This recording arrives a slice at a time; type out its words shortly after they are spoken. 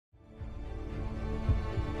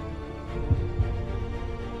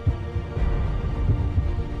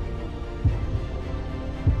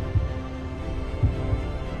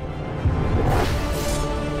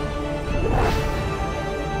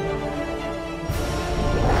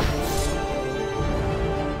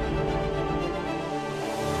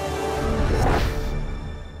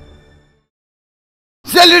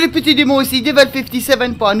les petits démons, ici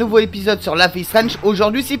Nouvel57 pour un nouveau épisode sur Life is Strange.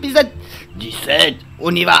 Aujourd'hui c'est épisode 17,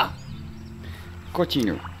 on y va.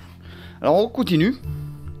 Continue. Alors on continue.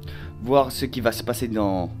 Voir ce qui va se passer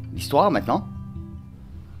dans l'histoire maintenant.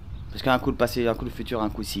 Parce qu'un coup le passé, un coup le futur, un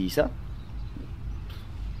coup ci, ça.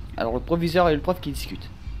 Alors le proviseur et le prof qui discutent.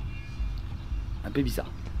 Un peu bizarre.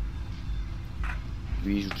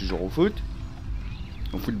 Lui il joue toujours au foot.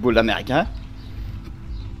 Au football américain.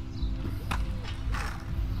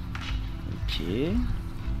 Ok.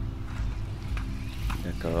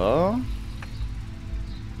 D'accord.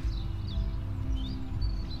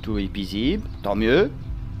 Tout est paisible, tant mieux.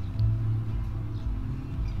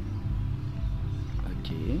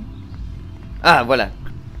 Ok. Ah voilà.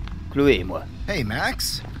 Chloé et moi. Hey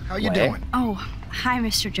Max, how you doing? Oh, hi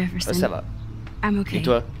Mr. Jefferson. Ça va. I'm okay. Et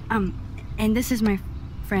toi? And this is my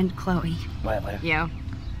friend Chloe. Ouais, voilà. Yeah.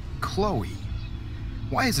 Chloe,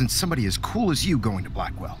 why isn't somebody as cool as you going to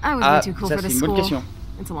Blackwell? I was way too cool ça for c'est this une bonne school. question.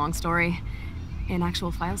 It's a long story. In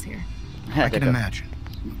actual files here. Ah, I can d'accord. imagine.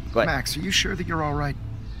 Ouais. Max, are you sure that you're all right?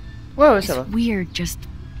 Ouais, ça va. It's weird just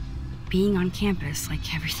being on campus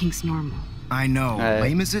like everything's normal. I know, Ouais.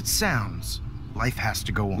 lame as it sounds, life has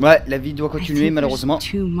to go on. Ouais, la vie doit I continuer think malheureusement.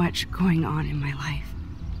 there's too much going on in my life.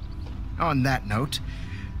 On that note,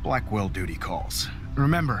 Blackwell duty calls.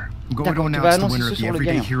 Remember, I'm going to D'accord, tu vas announce the annoncer winner ce of the sur le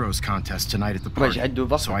Everyday gagnant. Heroes contest tonight at the Ouais, party. j'ai hâte de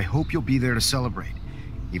voir So ça. I hope you'll be there to celebrate,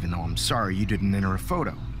 even though I'm sorry you didn't enter a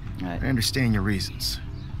photo. Ouais. I understand your reasons.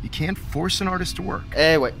 You can't force an artist to work.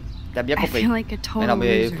 Eh ouais, t'as bien I compris. feel like a Mais total non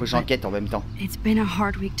mais loser, faut que but j'enquête en même temps. it's been a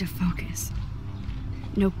hard week to focus.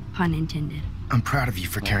 No pun intended. I'm proud of you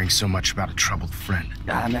for caring so much about a troubled friend.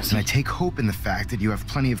 Ah merci. And I take hope in the fact that you have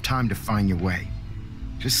plenty of time to find your way.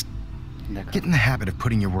 Just D'accord. get in the habit of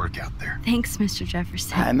putting your work out there. Thanks, Mr.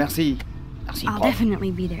 Jefferson. Ah merci. Merci I'll prof.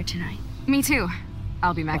 definitely be there tonight. Me too.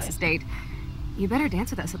 I'll be Max's date. You better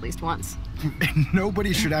dance with us at least once.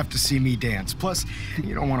 Nobody should have to see me dance. Plus,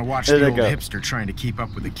 you don't want to watch the old D'accord. hipster trying to keep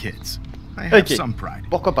up with the kids. I have Ok. some pride.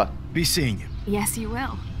 Pourquoi pas. Be seeing you. Yes, you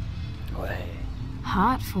will. Ouais.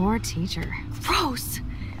 Hot for teacher. Gross!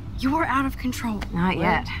 You are out of control. Not Well,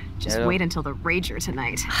 yet. Just yeah. wait until the rager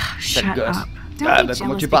tonight. Shut gosse. up. Don't Ah, be bah,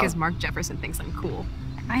 comment jealous tu parles? because Mark Jefferson thinks I'm cool.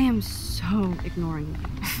 I am so ignoring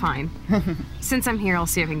you. Fine. Since I'm here, I'll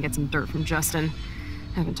see if I can get some dirt from Justin.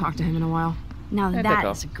 Haven't talked to him in a while. Now Eh, that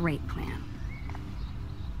d'accord. is a great plan.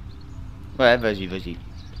 Ouais, vas-y, vas-y.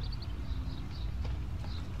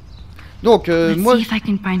 Donc, Let's moi... see if I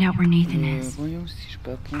can find out where Nathan is. Voyons si je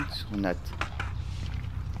peux apprendre sur Nat.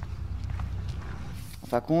 En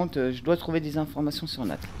fin de compte, je dois trouver des informations sur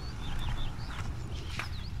Nat.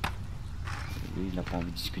 Lui, il n'a pas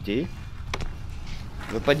envie de discuter.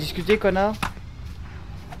 Tu veux pas discuter, connard?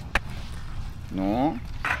 Non.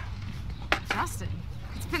 Justin,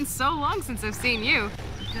 it's been so long since I've seen you.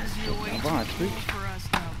 On va voir un truc.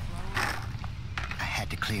 I had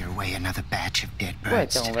to clear away another batch of dead Ouais,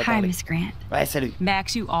 birds. tiens, on va Hi, parler. Miss Grant. Ouais, salut.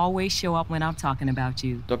 Max, you always show up when I'm talking about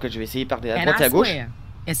you. Donc, je vais essayer de parler à And droite et I à gauche. swear,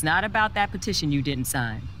 it's not about that petition you didn't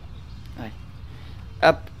sign.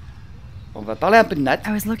 Hop. On va parler un peu de Nat.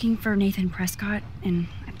 I was looking for Nathan Prescott, and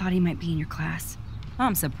I thought he might be in your class.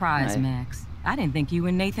 I'm surprised, Ouais. Max. I didn't think you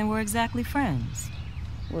and Nathan were exactly friends.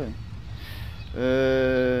 Ouais.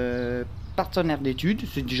 Partenaire d'études,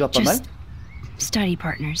 c'est déjà pas mal. Just study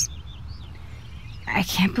partners. I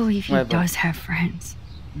can't believe he Ouais, bon. does have friends.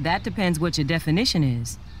 That depends what your definition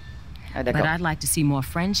is. Ah, But d'accord. I'd like to see more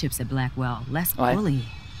friendships at Blackwell, less Ouais. bullying.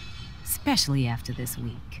 Especially after this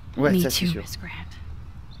week. Ouais, Me ça c'est too, sûr. Miss Grant.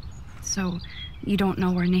 So, you don't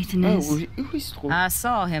know where Nathan Oh, is? où il se trouve? I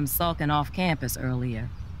saw him sulking off campus earlier.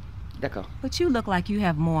 D'accord. But you look like you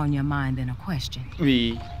have more on your mind than a question.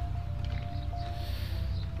 Oui.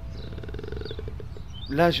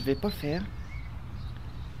 Là, je vais pas faire.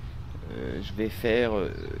 Je vais faire.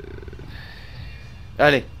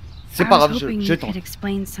 Allez, c'est I pas was grave, hoping je you tente. could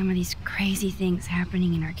explain some of these crazy things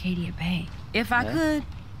happening in Arcadia Bay. If I Yeah. could,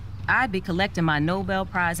 I'd be collecting my Nobel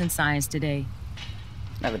Prize in Science today.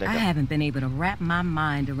 Ah, bah, I d'accord. haven't been able to wrap my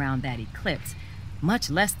mind around that eclipse, much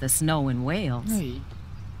less the snow in Wales. Oui.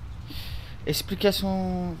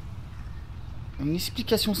 Explication. Une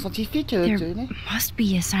explication scientifique, There tenez. must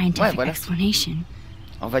be a scientific voilà. explanation,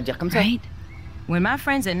 On va dire comme ça. right? When my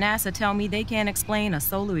friends at NASA tell me they can't explain a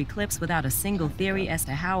solar eclipse without a single theory as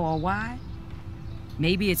to how or why,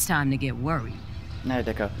 maybe it's time to get worried, Ah,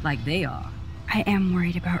 d'accord. like they are. I am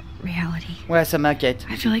worried about reality. Ouais, ça m'inquiète.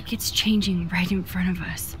 I feel like it's changing right in front of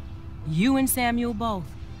us. You and Samuel both.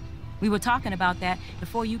 We were talking about that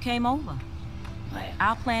before you came over. Ouais.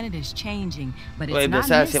 Our planet is changing, but it's Ouais, ben not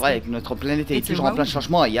ça, c'est vrai, mystic. que notre planète est It's toujours en plein eroding.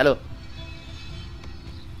 changement, et alors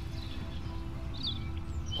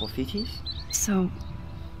Prophétie? So,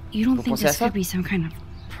 you don't Vous think pensez à this ça? could be some kind of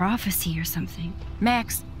prophecy or something?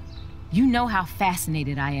 Max, you know how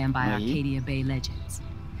fascinated I am by Oui. Arcadia Bay legends.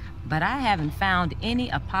 But I haven't found any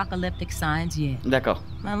apocalyptic signs yet. D'accord.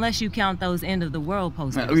 Unless you count those end of the world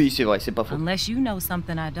posters. Oui, c'est vrai, c'est pas faux. Unless you know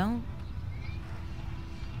something I don't.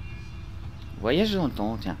 Voyage dans le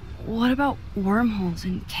temps, tiens. What about wormholes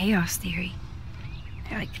and chaos theory?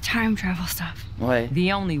 Like time travel stuff. Ouais.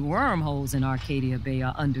 The only wormholes in Arcadia Bay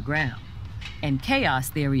are underground. And chaos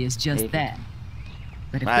theory is just Eh. that.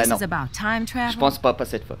 But if Ah, this non. is about time Je travel, pense pas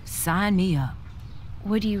cette fois. sign me up.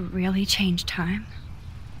 Would you really change time?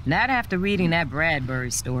 Not after reading that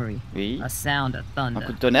Bradbury story. Oui. A Sound of Un coup Thunder.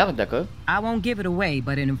 de tonnerre, d'accord. I won't give it away,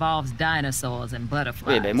 but it involves dinosaurs and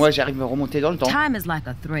butterflies. Oui, ben moi j'arrive à remonter dans le temps. Time is like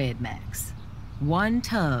a thread, Max. One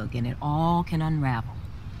tug and it all can unravel.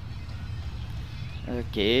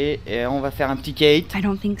 Ok, et on va faire un petit Kate. I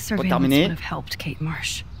don't think surveillance terminer. would have helped Kate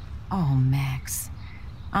Marsh. Oh, Max.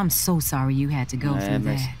 I'm so sorry you had to go Ouais, through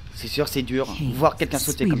mais that. c'est sûr, c'est dur. Kate, Voir quelqu'un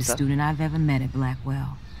sauter comme sweetest ça. student I've ever met at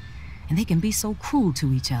Blackwell. And they can be so cruel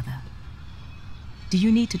to each other. Do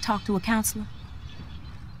you need to talk to a counselor?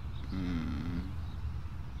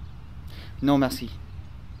 Non, merci.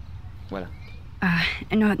 Voilà.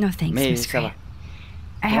 No thanks, Mais Miss ça Gray. va.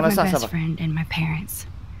 I Pour have my l'instant, ça best va. friend and my parents.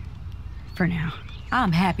 For now.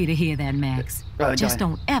 I'm happy to hear that, Max. de Just rien.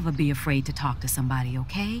 don't ever be afraid to talk to somebody,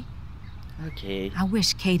 okay? Ok. I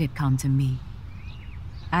wish Kate had come to me.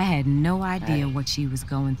 I had no idea Aye. what she was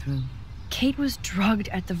going through. Kate was drugged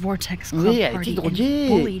at the Vortex Club Oui, elle party était and droguée.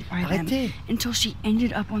 bullied by them Arrêtez. until she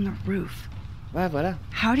ended up on the roof. Ouais, voilà.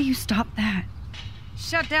 How do you stop that?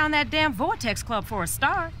 Shut down that damn Vortex Club for a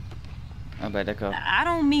start. Ah bah d'accord. I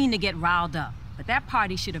don't mean to get riled up, but that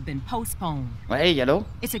party should have been postponed. Ouais, yallo.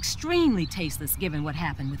 It's extremely tasteless given what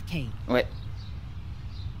happened with Kate. Ouais.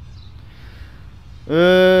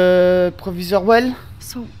 Proviseur Well.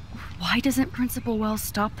 So, why doesn't Principal Wells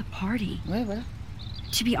stop the party? Ouais, voilà.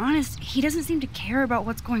 To be honest, he doesn't seem to care about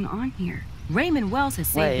what's going on here. Raymond Wells has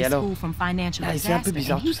saved Ouais, the alors? school from financial Ah, c'est un peu disaster,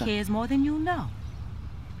 bizarre and he tout ça. cares more than you know.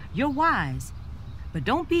 You're wise, but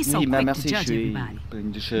don't be so Oui, bah quick merci, to je judge suis everybody.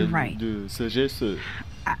 pleine de, Right. de sagesse.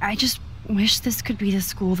 I just wish this could be the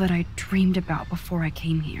school that I dreamed about before I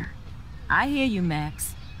came here. I hear you,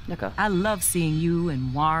 Max. D'accord. I love seeing you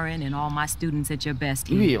and Warren and all my students at your best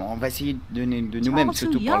here. Oui, on va essayer de You're nous-mêmes, all too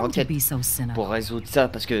surtout pour young to l'enquête, be so cynical. pour résoudre ça,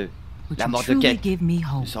 parce que Would la you mort de truly Kate give me ne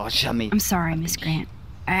hope? sera jamais. I'm sorry, Miss Grant.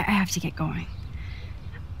 I have to get going.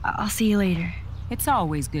 I'll see you later. It's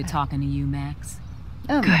always good talking to you, Max.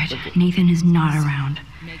 Ah, bon, Good. ok. Nathan is not around.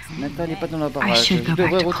 Makes me Nathan n'est pas dans la I parole. should Je go back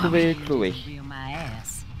devrais to retrouver Chloe. Chloé. Real my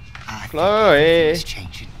ass. I think Chloé. everything's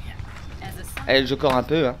changing. As a son- Elle, je cours un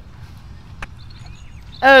peu, hein.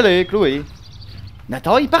 Allez, Chloé.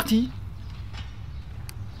 Nathan est parti.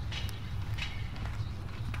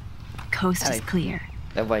 Coast is Allez. clear.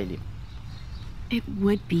 La voie est libre. It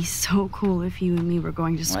would be so cool if you and me were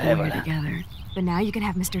going to school Ouais, here voilà. together. But now you can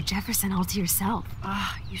have Mr. Jefferson all to yourself.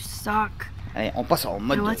 Ah, you suck. Allez, on passe en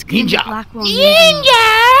mode Now let's clean ninja. the Blackwell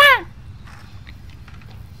Ninja!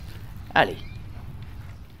 Allez.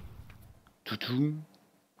 Toutou.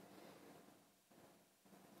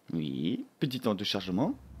 Oui, petit temps de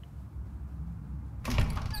chargement.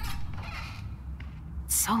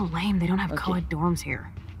 It's so lame they don't have Okay. co-ed dorms here.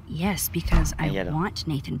 Yes, because I Et alors? want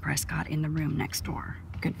Nathan Prescott in the room next door.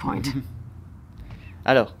 Good point.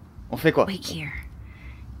 Alors, on fait quoi? Wait here.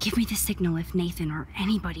 Give me the signal if Nathan or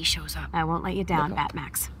anybody shows up. I won't let you down, D'accord.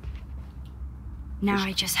 Batmax. Now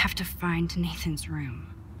I just have to find Nathan's room.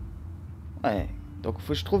 Ouais, donc faut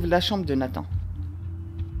que je trouve la chambre de Nathan.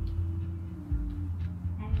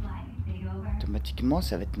 Automatiquement,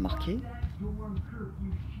 ça va être marqué.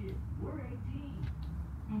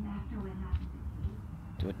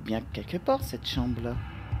 Doit être bien quelque part cette chambre-là.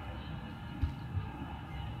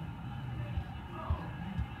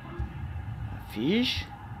 Affiche.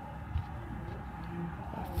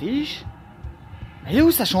 Affiche. Elle est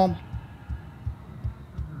où sa chambre?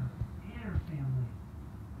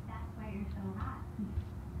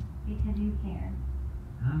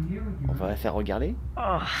 On va la faire regarder.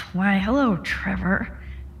 Oh, why, hello, Trevor.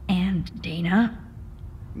 And Dana.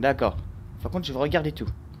 D'accord. Par contre, je vais regarder tout.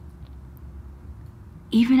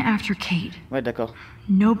 Even after Kate, Ouais, d'accord.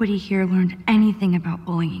 nobody here learned anything about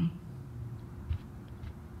bullying.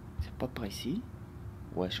 C'est pas par ici.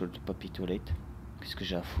 Ouais, je suis pas toilette. Qu'est-ce que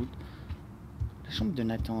j'ai à foutre? La chambre de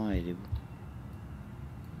Nathan, elle est où?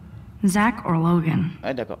 Zach or Logan,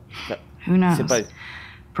 Ouais, d'accord. Là, who knows? c'est pas eux.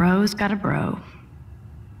 Bro's got a bro.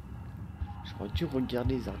 J'aurais dû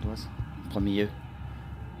regarder les ardoises. En premier lieu.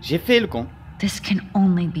 J'ai fait le con. This can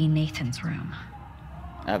only be Nathan's room.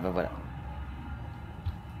 Ah bah voilà.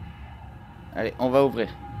 Allez, on va ouvrir.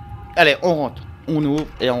 Allez, on rentre. On ouvre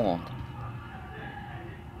et on rentre.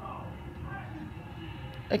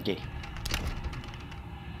 Ok.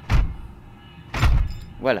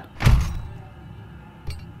 Voilà.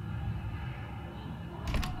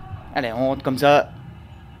 Allez, on rentre comme ça.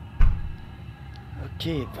 Ok,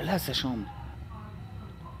 voilà sa chambre.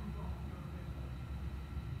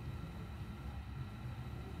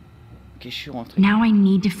 Ok, je suis rentré. Now I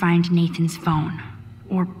need to find Nathan's phone.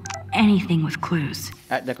 Or anything with clues.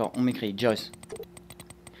 Ah, d'accord, on m'écrit. Joyce.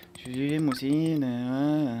 Moi aussi.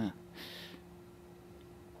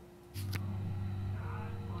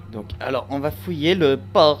 Donc, alors, on va fouiller le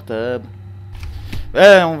portable.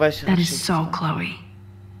 On va chercher. That is so Chloe.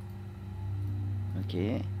 Ok.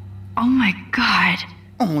 Oh my god.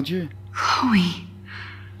 Oh mon dieu. Chloe.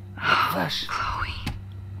 Oh, vache. Chloe.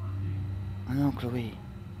 Oh non, Chloé.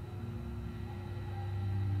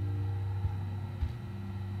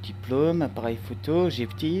 Diplôme, appareil photo,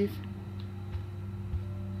 objectif.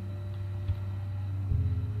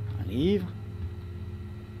 Un livre.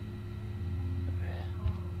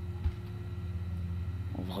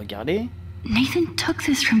 On va regarder. Nathan took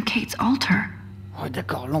this from Kate's altar. Oh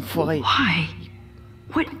d'accord, l'enfoiré. Why?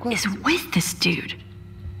 What is with this dude?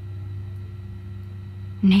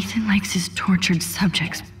 Nathan likes his tortured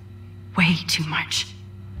subjects way too much.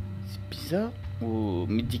 C'est bizarre. Ou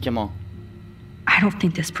médicament. I don't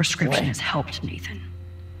think this prescription Ouais. has helped Nathan.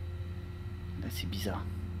 Là c'est bizarre.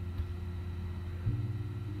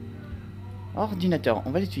 Ordinateur,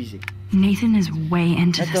 on va l'utiliser. Nathan is way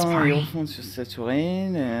into this Attends, il party. refonde sur sa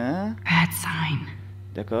souris. Hein. Bad sign.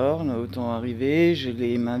 D'accord, le temps arrivé, je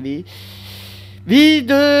l'ai main vide.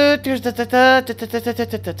 Vide.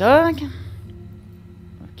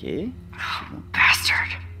 Ok.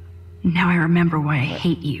 Bastard. Now I remember why I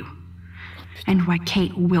hate you. And why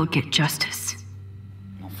Kate will get justice.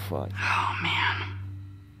 L'enfoiré. Oh man.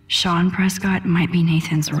 Sean Prescott might be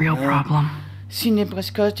Nathan's real problem. Sidney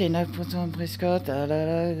Prescott et Nathan Prescott, ah là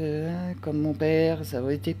là, comme mon père, ça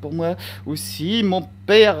aurait été pour moi aussi. Mon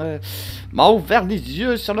père m'a ouvert les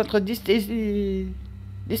yeux sur notre destinée.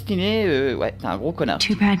 Ouais, t'es un gros connard.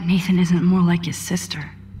 Too bad Nathan isn't more like his sister.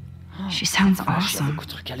 She sounds Vache, il y a awesome beaucoup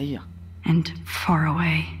de trucs à lire. and far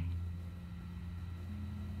away.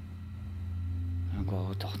 Encore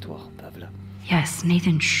au tortoir, bah voilà. Yes,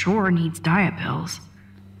 Nathan sure needs diet pills.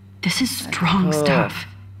 This is strong D'accord. stuff.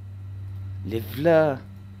 Les v'là.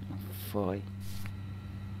 L'enfoiré.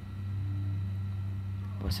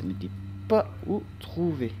 Bon, ça me dit pas où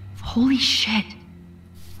trouver. Holy shit.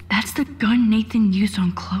 That's the gun Nathan used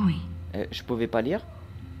on Chloe. Je pouvais pas lire.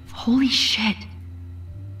 Holy shit.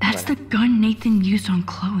 That's Voilà. the gun Nathan used on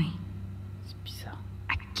Chloe. C'est bizarre.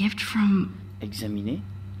 A gift from Examiner.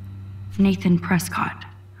 Nathan Prescott.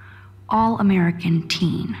 All-American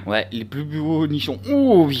teen. Ouais, les plus beaux nichons.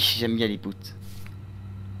 Oh oui, j'aime bien les poutres.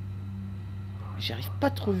 J'arrive pas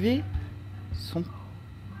à trouver son...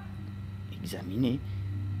 Examiner.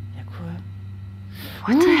 Y'a quoi?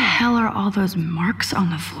 What the hell are all those marks on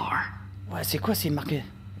the floor? Ouais, c'est quoi ces marqués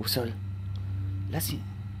au sol? Là, c'est...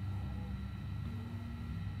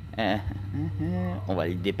 On va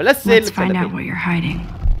les déplacer. Let's find out what you're hiding.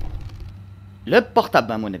 Le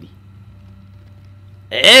portable, à mon avis.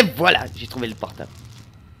 Et voilà, j'ai trouvé le portable.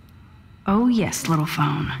 Oh yes, little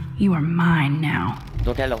phone. You are mine now.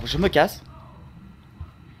 Donc alors, je me casse.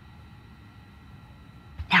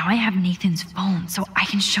 Now I have Nathan's phone, so I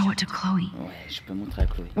can show it to Chloe. Ouais, je peux montrer à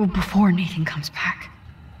Chloé. Well, before Nathan comes back.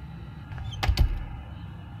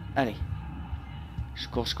 Allez. Je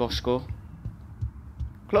cours.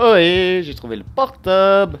 Chloé, j'ai trouvé le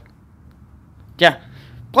portable. Tiens,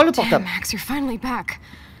 prends le Damn, portable. Max, you're finally back.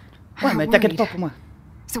 Ouais, I'm mais t'inquiète worried. pas pour moi.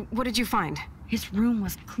 So, what did you find? His room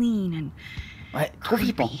was clean and Ouais, trop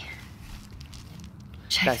flippant. creepy.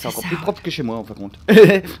 Là, Check c'est encore this plus out. propre que chez moi, en fin de compte.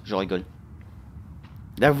 Je rigole.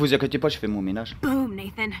 Là, vous inquiétez pas, je fais mon ménage. Boom,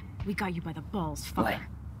 Nathan. We got you by the balls, fucker. Ouais.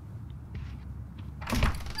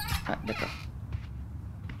 Ah, d'accord.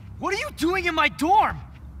 What are you doing in my dorm?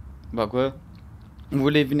 Bah quoi? On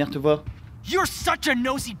voulait venir te voir. You're such a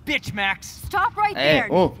nosy bitch, Max. Stop right Eh, there,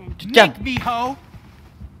 oh, Nathan. tu te calmes. Make me, ho.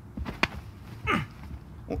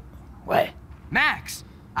 Ouais, Max,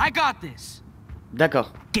 I got this.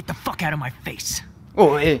 d'accord. Get the fuck out of my face.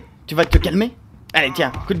 Oh, hé, tu vas te calmer? Allez,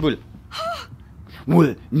 tiens, coup de boule.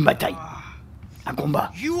 Ouais, une bataille. Un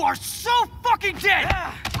combat. You are so fucking dead.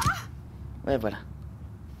 Ouais, voilà.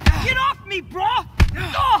 Get off me, bro.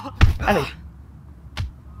 Oh! Allez.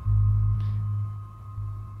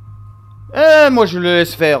 Moi je le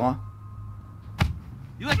laisse faire. Hein.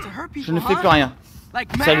 You like to hurt people, Je ne fais huh? plus rien. Like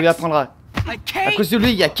Ça lui Max? apprendra. Like À Kate? cause de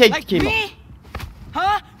lui, il y a Kate Like qui est mort. me?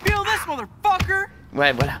 Huh? Feel this, motherfucker?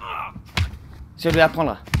 Ouais, voilà. Ça lui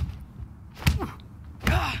apprendra.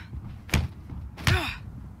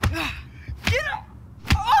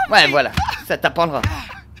 Ouais, voilà. Ça t'apprendra.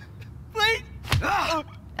 Please,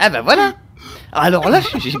 Ah bah voilà. Alors là,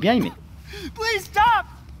 j'ai bien aimé. please stop.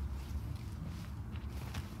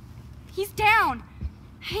 He's down.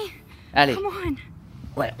 Hey, Allez. come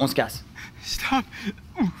on. Ouais, on se casse. Stop.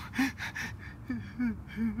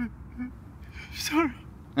 Sorry.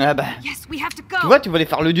 Ah bah. Yes, we have to Tu go. vois, tu voulais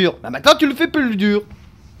faire le dur. Bah maintenant, tu le fais plus le dur.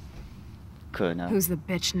 Connard. Who's the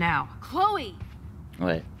bitch now? Chloe.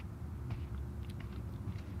 Ouais.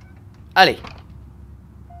 Allez.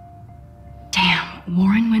 Damn,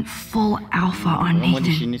 Warren went full alpha on Vraiment Nathan.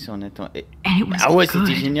 déchaîné sur Nathan. And it was Ah ouais, good,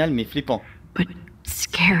 c'était génial, mais flippant. but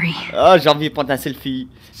scary. Ah, j'ai envie de prendre un selfie.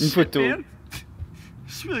 Une photo. Man,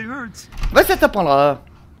 this really hurts. Ouais, ça t'apprendra.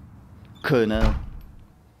 Connard.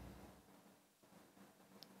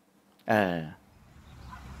 Damn.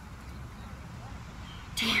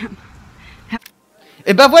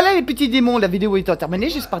 Et ben voilà les petits démons, la vidéo est terminée,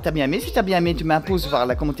 j'espère que t'as bien aimé. Si t'as bien aimé, tu m'imposes voir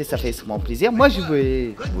la commenter, ça fait extrêmement plaisir. Moi je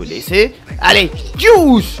vais vous laisser. Allez,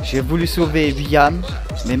 tchuss. J'ai voulu sauver William,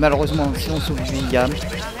 mais malheureusement si on sauve William,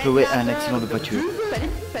 Chloé a un accident de voiture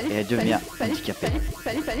et elle devient handicapée.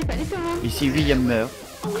 Et si William meurt,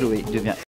 Chloé devient